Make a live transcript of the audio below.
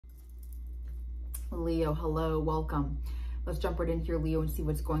Leo, hello, welcome. Let's jump right in here, Leo, and see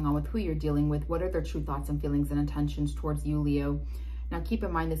what's going on with who you're dealing with. What are their true thoughts and feelings and intentions towards you, Leo? Now, keep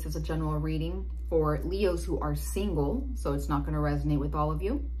in mind, this is a general reading for Leos who are single, so it's not going to resonate with all of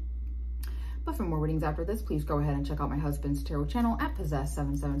you. But for more readings after this, please go ahead and check out my husband's tarot channel at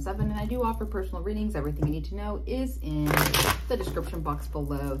Possess777. And I do offer personal readings. Everything you need to know is in the description box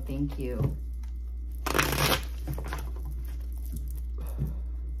below. Thank you.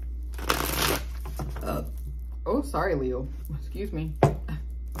 Oh, sorry, Leo. Excuse me.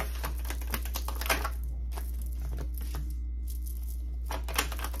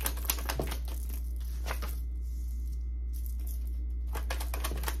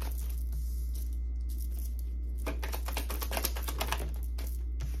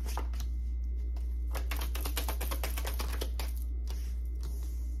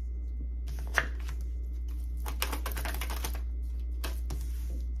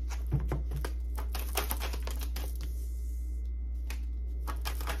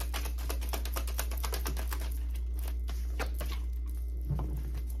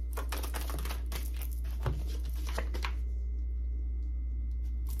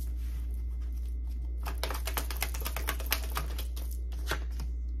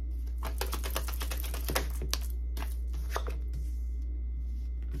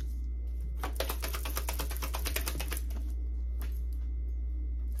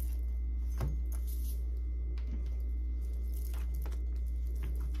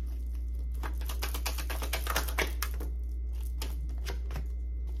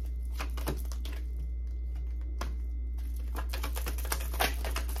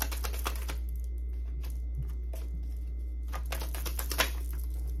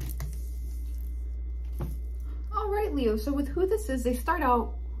 Leo, so with who this is, they start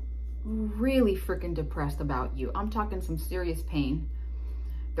out really freaking depressed about you. I'm talking some serious pain.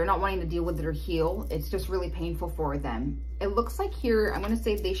 They're not wanting to deal with it or heal. It's just really painful for them. It looks like here, I'm going to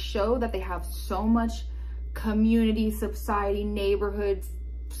say they show that they have so much community, society, neighborhood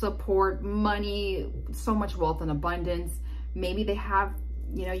support, money, so much wealth and abundance. Maybe they have,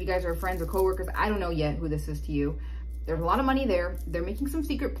 you know, you guys are friends or coworkers. I don't know yet who this is to you. There's a lot of money there. They're making some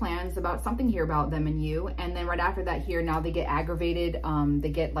secret plans about something here about them and you. And then right after that here, now they get aggravated. They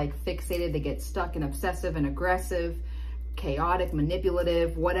get like fixated. They get stuck and obsessive and aggressive, chaotic,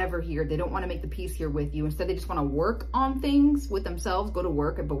 manipulative, whatever here. They don't want to make the peace here with you. Instead, they just want to work on things with themselves, go to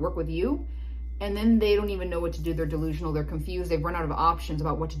work, but work with you. And then they don't even know what to do. They're delusional. They're confused. They've run out of options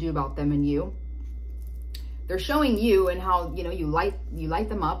about what to do about them and you. They're showing you and how, you know, you light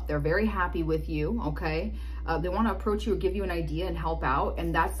them up. They're very happy with you, okay? They want to approach you or give you an idea and help out.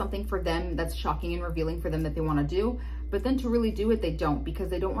 And that's something for them that's shocking and revealing for them that they want to do. But then to really do it, they don't, because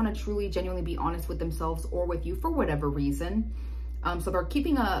they don't want to truly, genuinely be honest with themselves or with you for whatever reason. So they're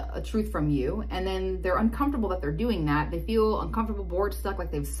keeping a truth from you. And then they're uncomfortable that they're doing that. They feel uncomfortable, bored, stuck,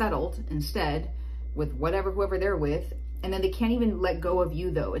 like they've settled instead with whoever they're with. And then they can't even let go of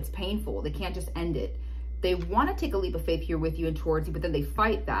you, though. It's painful. They can't just end it. They want to take a leap of faith here with you and towards you, but then they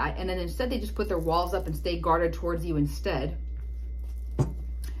fight that. And then instead they just put their walls up and stay guarded towards you instead.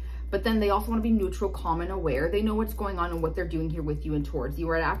 But then they also want to be neutral, calm, and aware. They know what's going on and what they're doing here with you and towards you.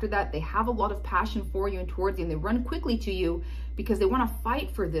 Right after that, they have a lot of passion for you and towards you, and they run quickly to you because they want to fight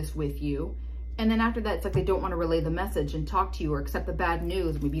for this with you. And then after that, it's like they don't want to relay the message and talk to you or accept the bad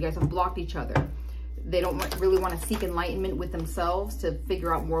news. Maybe you guys have blocked each other. They don't really want to seek enlightenment with themselves to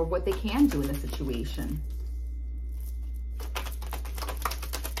figure out more of what they can do in the situation.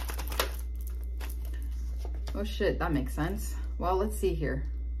 Oh shit, that makes sense. Well, let's see here.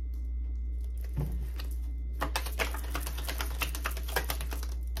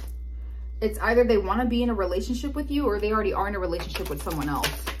 It's either they want to be in a relationship with you or they already are in a relationship with someone else,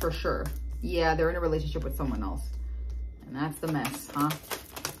 for sure. Yeah, they're in a relationship with someone else. And that's the mess, huh?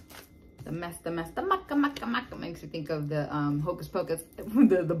 The mess, the mucka. Makes you think of the Hocus Pocus,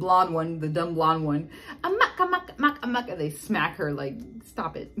 the blonde one, the dumb blonde one. Mucka. They smack her like,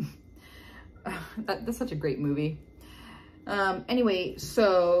 stop it. That's such a great movie. Anyway,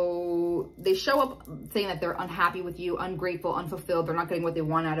 so they show up saying that they're unhappy with you, ungrateful, unfulfilled. They're not getting what they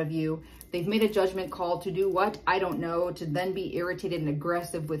want out of you. They've made a judgment call to do what? I don't know. To then be irritated and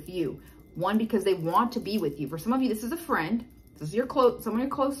aggressive with you. One, because they want to be with you. For some of you, this is a friend. This is someone you're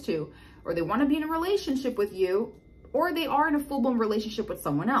close to. Or they want to be in a relationship with you. Or they are in a full-blown relationship with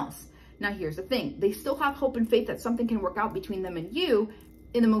someone else. Now, here's the thing. They still have hope and faith that something can work out between them and you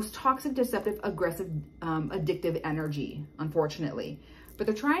in the most toxic, deceptive, aggressive, addictive energy, unfortunately. But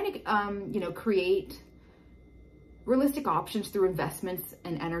they're trying to, you know, create realistic options through investments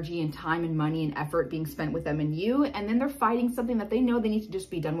and energy and time and money and effort being spent with them and you. And then they're fighting something that they know they need to just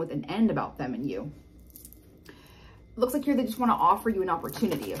be done with and end about them and you. Looks like here they just want to offer you an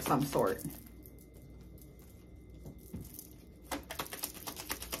opportunity of some sort.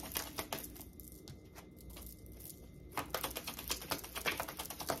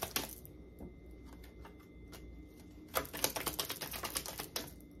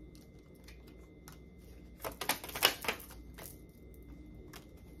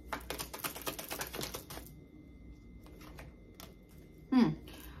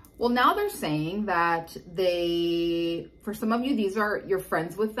 Well, now they're saying that for some of you, these are, you're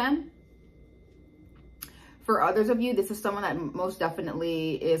friends with them. For others of you, this is someone that most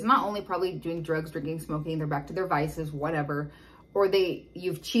definitely is not only probably doing drugs, drinking, smoking, they're back to their vices, whatever, or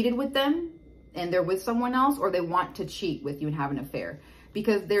you've cheated with them and they're with someone else, or they want to cheat with you and have an affair.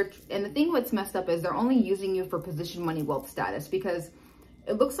 Because and the thing what's messed up is they're only using you for position, money, wealth, status, because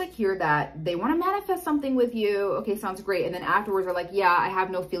it looks like here that they want to manifest something with you. Okay, sounds great. And then afterwards they're like, yeah, I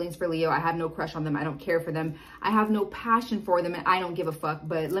have no feelings for Leo. I have no crush on them. I don't care for them. I have no passion for them and I don't give a fuck.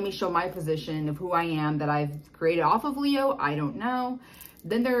 But let me show my position of who I am that I've created off of Leo. I don't know.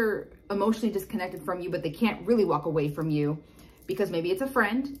 Then they're emotionally disconnected from you, but they can't really walk away from you because maybe it's a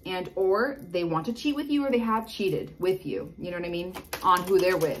friend or they want to cheat with you, or they have cheated with you. You know what I mean? On who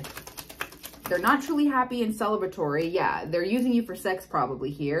they're with. They're not truly happy and celebratory. Yeah, they're using you for sex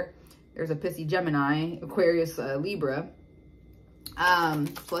probably here. There's a pissy Gemini, Aquarius, Libra. So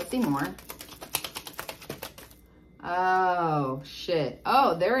let's see more. Oh, shit.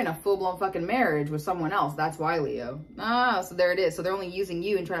 Oh, they're in a full-blown fucking marriage with someone else. That's why, Leo. Oh, so there it is. So they're only using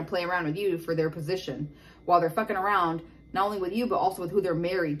you and trying to play around with you for their position while they're fucking around, not only with you, but also with who they're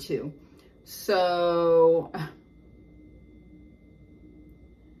married to. So...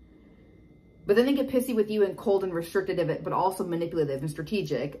 But then they get pissy with you and cold and restrictive, but also manipulative and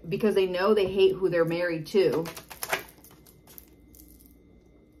strategic because they know they hate who they're married to.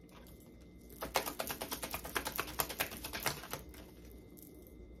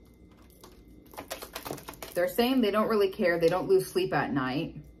 They're saying they don't really care. They don't lose sleep at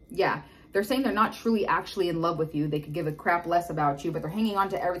night. Yeah. They're saying they're not truly actually in love with you. They could give a crap less about you, but they're hanging on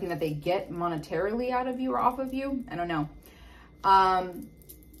to everything that they get monetarily out of you or off of you. I don't know.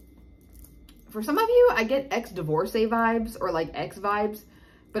 For some of you, I get ex-divorcee vibes or like ex vibes,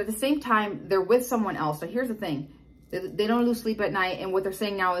 but at the same time, they're with someone else. So here's the thing. They don't lose sleep at night. And what they're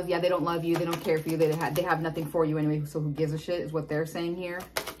saying now is, yeah, they don't love you. They don't care for you. They have nothing for you anyway. So who gives a shit is what they're saying here.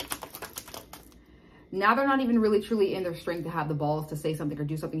 Now they're not even really truly in their strength to have the balls to say something or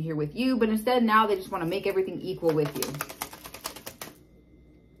do something here with you. But instead, now they just want to make everything equal with you.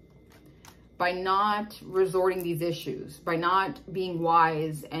 By not resorting these issues, by not being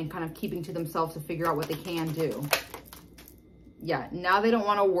wise and kind of keeping to themselves to figure out what they can do. Yeah, now they don't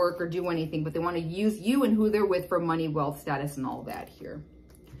want to work or do anything, but they want to use you and who they're with for money, wealth, status, and all that here.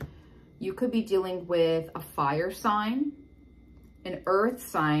 You could be dealing with a fire sign, an earth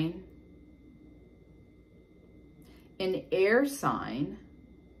sign, an air sign,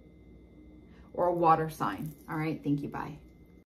 or a water sign. All right, thank you, bye.